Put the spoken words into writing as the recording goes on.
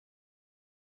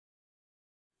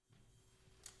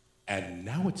And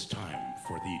now it's time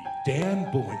for the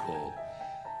Dan Bullwinkel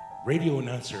radio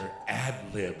announcer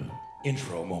ad-lib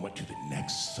intro moment to the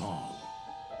next song.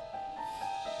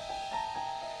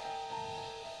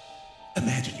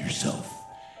 Imagine yourself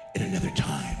in another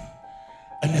time,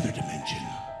 another dimension.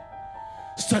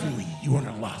 Suddenly, you are in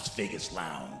a Las Vegas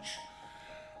lounge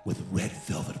with red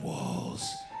velvet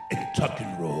walls and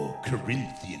tuck-and-roll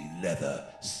Corinthian leather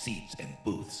seats and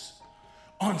booths.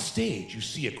 On stage, you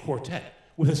see a quartet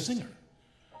with a singer.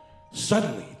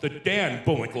 Suddenly, the Dan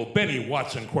Bullwinkel Benny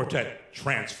Watson Quartet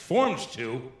transforms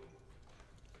to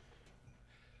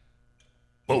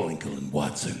Bullwinkel and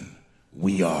Watson.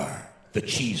 We are the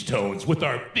Cheese Tones with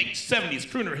our big 70s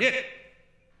crooner hit.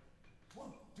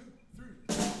 1, 2,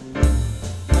 3.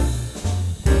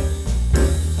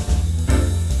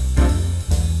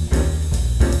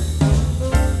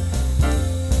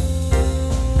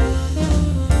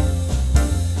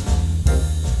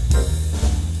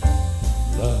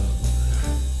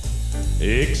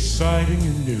 Exciting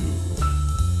and new.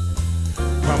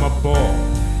 From a boy,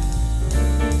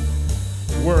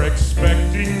 we're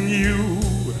expecting you.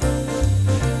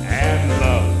 And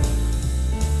love,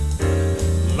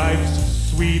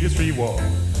 life's sweetest reward.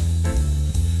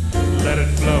 Let it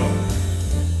flow.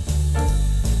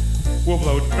 We'll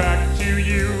float back to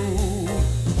you.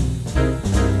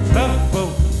 Love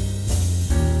boat,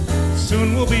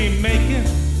 soon we'll be making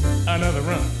another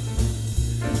run.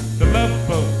 The love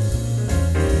boat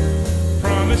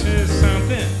promises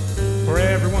something for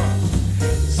everyone.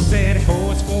 Set a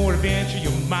course for adventure,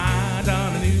 your mind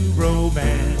on a new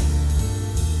romance.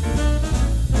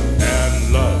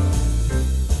 And love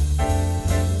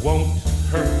won't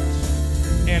hurt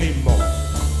anymore.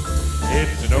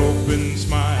 It's an open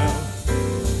smile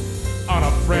on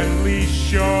a friendly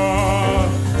shore.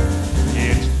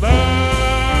 It's love.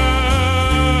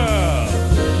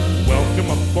 Welcome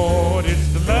aboard, it's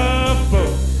the love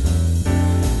boat.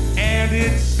 And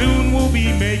it soon will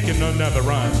be making another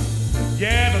run.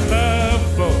 Yeah, the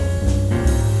love boat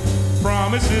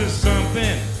promises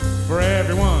something for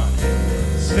everyone.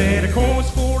 Set a course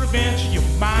for adventure, your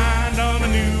mind on a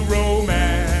new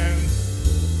romance.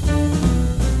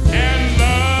 And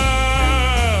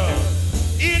love,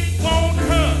 it won't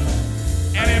hurt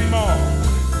anymore.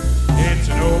 It's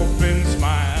an open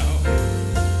smile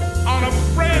on a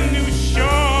brand new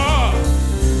shore.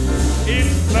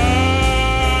 It's love.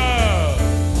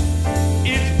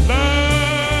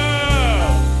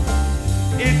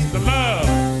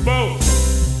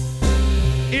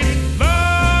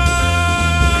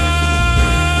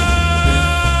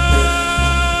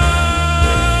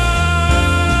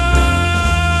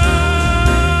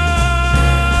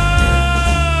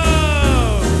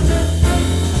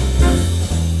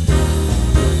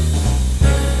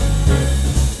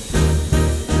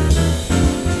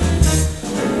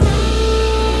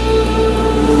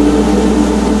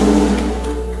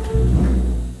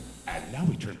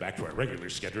 Back to our regular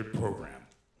scheduled program.